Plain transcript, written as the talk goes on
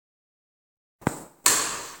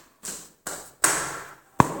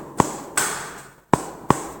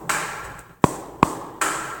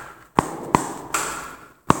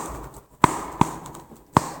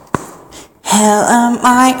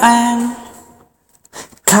my own.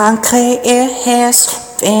 Concrete his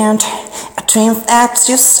band, a dream that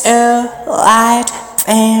you so light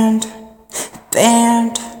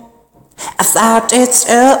band. I thought it's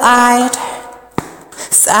a light,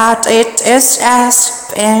 thought it is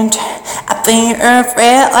just band. I've been a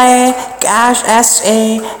really gosh, I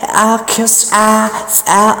say, cause I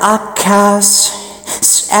felt cause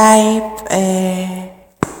sleepy.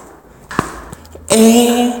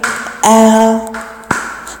 ELVIS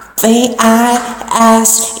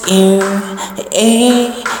you,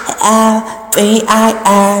 ELVIS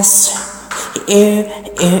you, ELVIS you,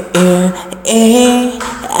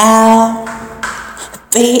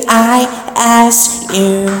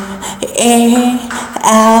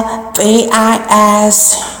 ELVIS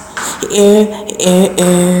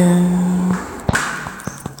you.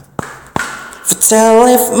 To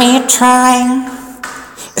leave me trying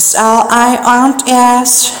is all I want,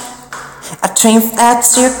 yes. A dream that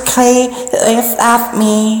you live of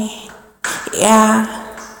me, yeah.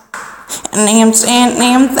 Name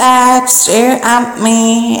that you at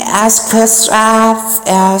me as cause of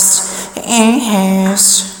us in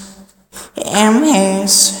his.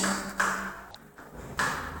 ELVIS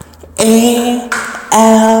you,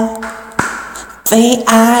 ELVIS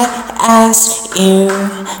you,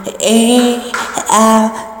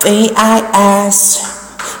 ELVIS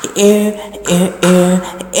you,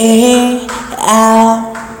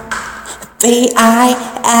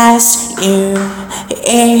 ELVIS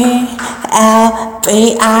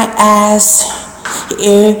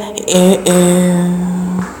you.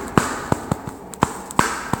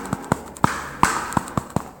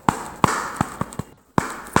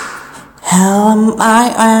 Hell am I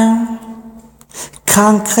own.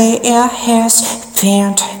 Concrete his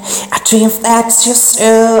band, a dream that you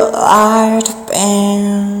so hard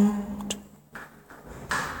band.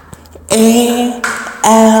 ELVIS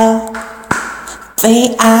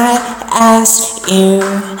you,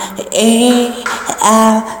 ELVIS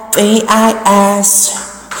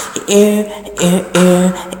you, ELVIS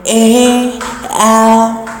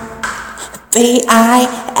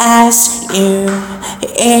you,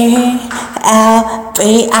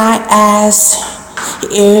 ELVIS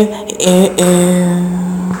you.